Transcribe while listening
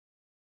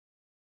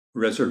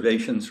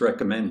Reservations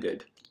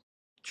Recommended,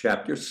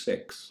 Chapter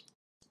 6,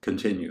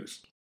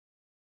 continues.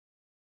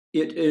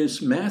 It is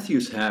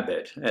Matthew's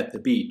habit at the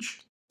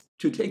beach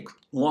to take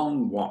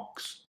long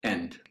walks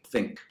and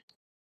think.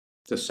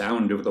 The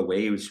sound of the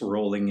waves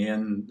rolling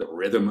in, the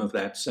rhythm of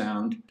that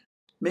sound,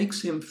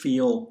 makes him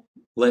feel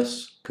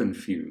less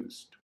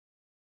confused.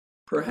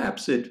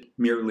 Perhaps it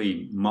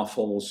merely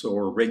muffles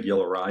or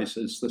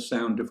regularizes the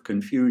sound of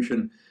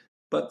confusion,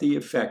 but the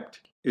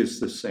effect is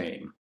the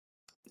same.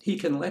 He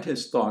can let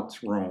his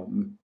thoughts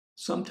roam,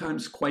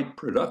 sometimes quite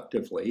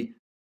productively,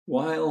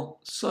 while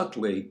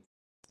subtly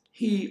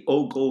he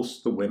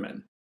ogles the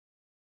women.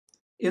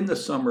 In the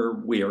summer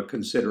we are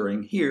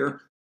considering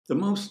here, the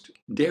most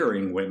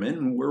daring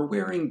women were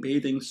wearing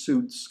bathing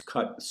suits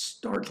cut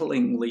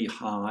startlingly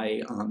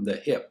high on the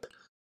hip,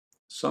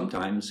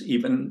 sometimes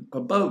even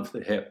above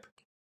the hip,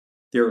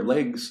 their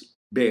legs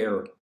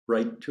bare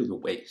right to the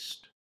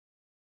waist.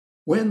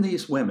 When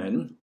these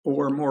women,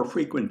 or more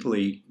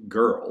frequently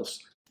girls,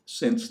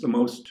 since the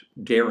most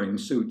daring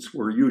suits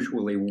were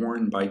usually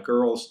worn by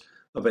girls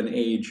of an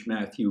age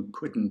Matthew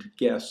couldn't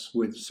guess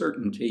with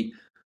certainty,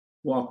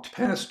 walked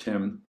past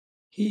him,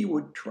 he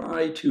would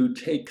try to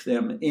take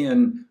them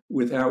in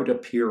without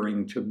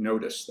appearing to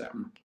notice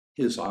them,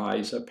 his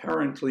eyes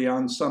apparently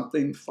on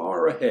something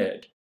far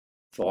ahead,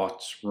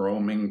 thoughts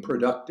roaming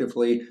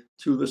productively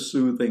to the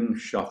soothing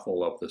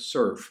shuffle of the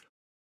surf,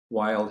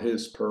 while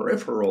his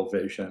peripheral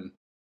vision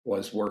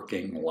was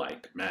working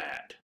like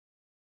mad.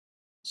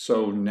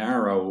 So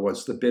narrow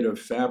was the bit of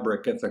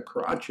fabric at the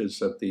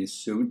crotches of these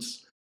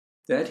suits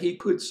that he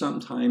could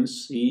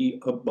sometimes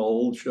see a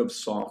bulge of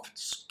soft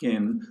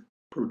skin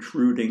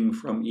protruding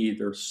from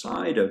either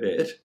side of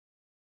it,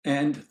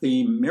 and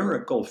the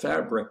miracle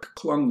fabric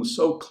clung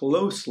so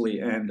closely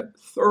and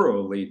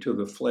thoroughly to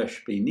the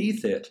flesh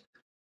beneath it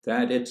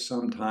that it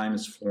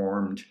sometimes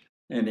formed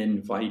an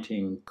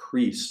inviting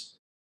crease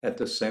at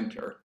the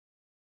center,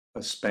 a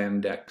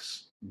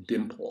spandex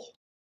dimple.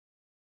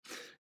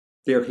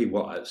 There he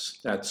was,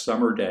 that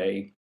summer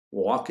day,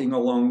 walking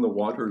along the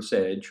water's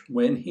edge,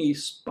 when he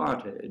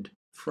spotted,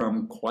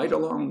 from quite a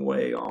long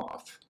way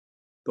off,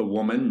 the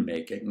woman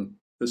making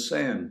the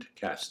sand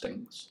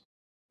castings.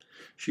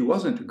 She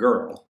wasn't a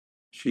girl.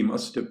 She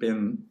must have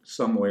been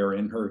somewhere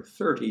in her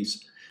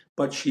 30s,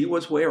 but she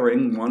was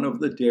wearing one of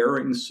the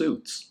daring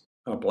suits,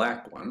 a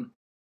black one,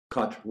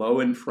 cut low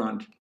in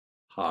front,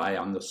 high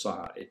on the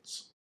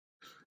sides.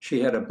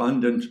 She had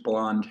abundant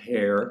blonde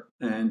hair,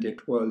 and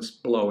it was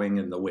blowing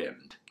in the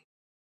wind.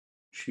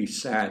 She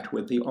sat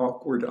with the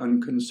awkward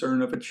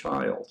unconcern of a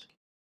child,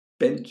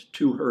 bent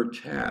to her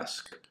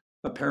task,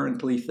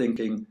 apparently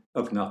thinking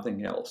of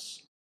nothing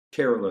else,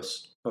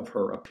 careless of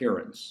her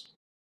appearance.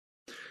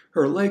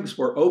 Her legs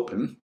were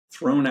open,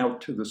 thrown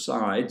out to the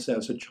sides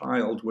as a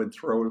child would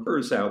throw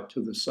hers out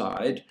to the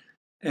side,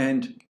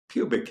 and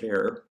pubic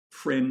hair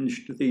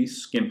fringed the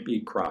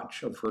skimpy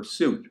crotch of her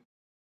suit,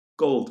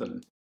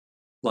 golden,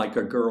 like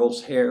a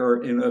girl's hair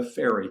in a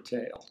fairy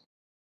tale,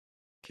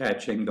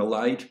 catching the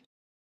light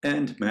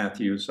and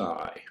Matthew's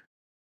eye,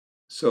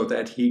 so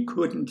that he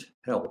couldn't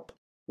help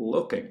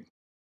looking.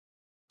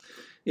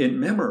 In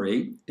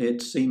memory,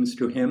 it seems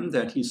to him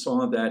that he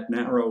saw that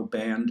narrow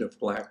band of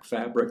black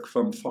fabric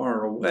from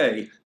far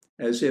away,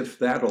 as if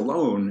that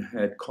alone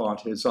had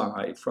caught his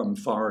eye from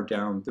far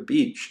down the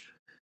beach,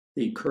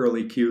 the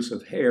curly cues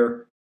of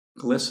hair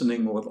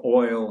glistening with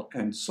oil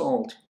and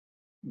salt,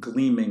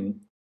 gleaming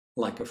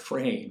like a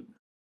frame.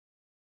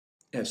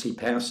 As he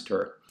passed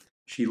her,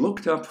 she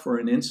looked up for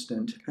an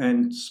instant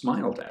and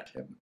smiled at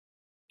him,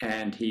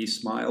 and he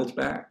smiled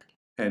back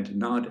and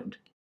nodded.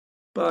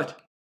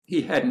 But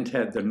he hadn't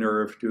had the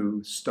nerve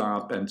to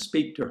stop and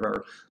speak to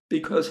her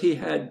because he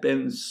had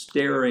been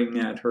staring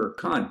at her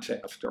cunt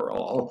after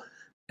all,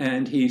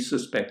 and he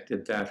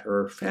suspected that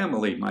her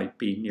family might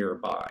be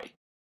nearby.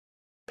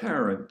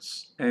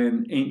 Parents,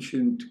 an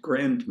ancient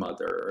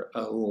grandmother,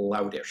 a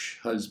loutish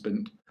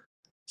husband,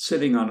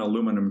 sitting on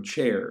aluminum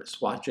chairs,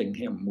 watching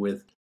him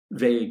with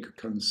vague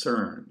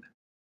concern.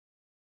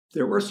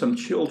 There were some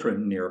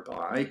children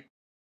nearby.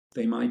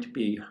 They might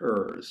be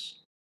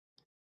hers.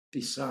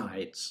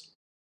 Besides,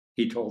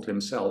 he told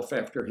himself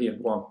after he had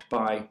walked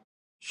by,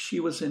 she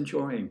was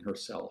enjoying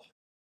herself.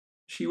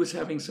 She was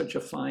having such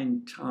a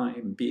fine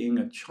time being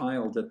a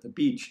child at the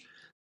beach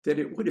that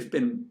it would have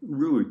been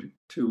rude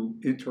to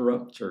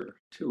interrupt her,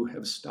 to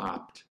have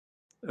stopped,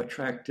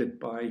 attracted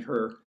by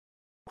her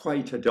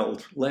quite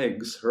adult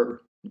legs,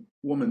 her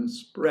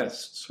woman's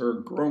breasts, her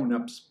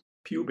grown-up's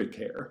pubic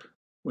hair,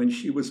 when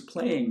she was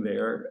playing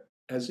there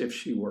as if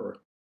she were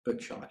a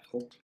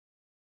child.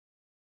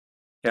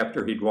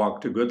 After he'd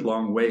walked a good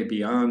long way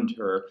beyond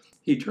her,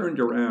 he turned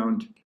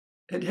around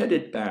and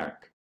headed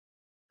back.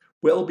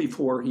 Well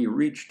before he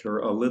reached her,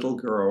 a little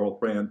girl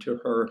ran to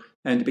her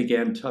and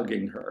began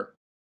tugging her,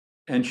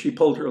 and she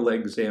pulled her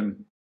legs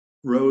in,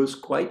 rose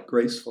quite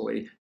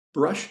gracefully,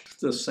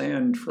 brushed the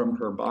sand from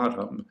her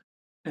bottom,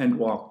 and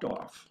walked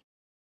off.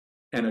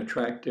 An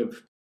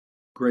attractive,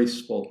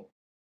 graceful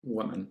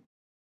woman,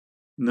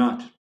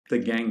 not the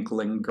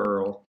gangling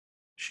girl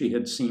she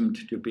had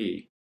seemed to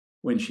be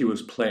when she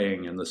was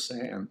playing in the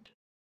sand.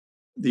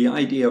 The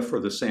idea for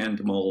the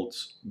sand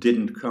molds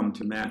didn't come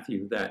to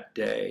Matthew that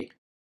day,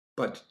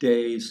 but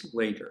days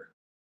later,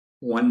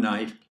 one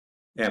night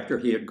after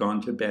he had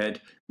gone to bed,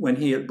 when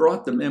he had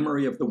brought the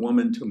memory of the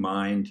woman to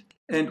mind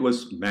and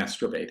was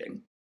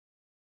masturbating.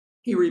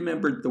 He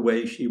remembered the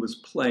way she was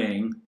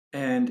playing,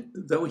 and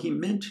though he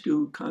meant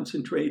to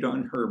concentrate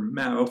on her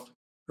mouth,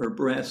 her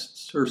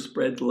breasts, her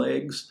spread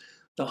legs,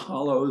 the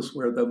hollows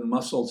where the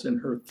muscles in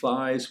her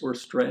thighs were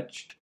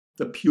stretched,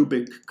 the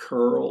pubic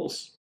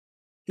curls,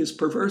 his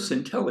perverse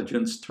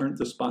intelligence turned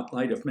the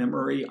spotlight of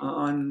memory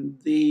on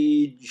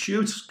the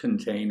juice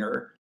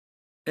container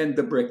and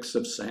the bricks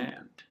of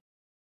sand.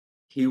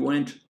 He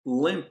went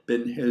limp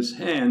in his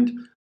hand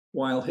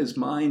while his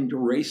mind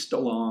raced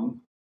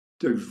along,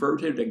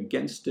 diverted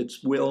against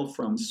its will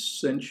from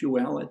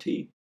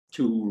sensuality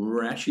to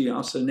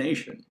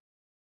ratiocination.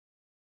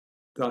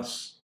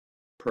 Thus,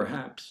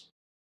 perhaps,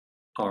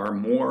 are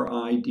more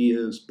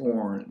ideas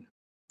born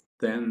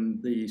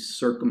than the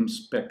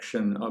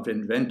circumspection of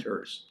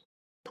inventors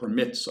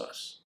permits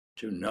us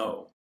to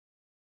know.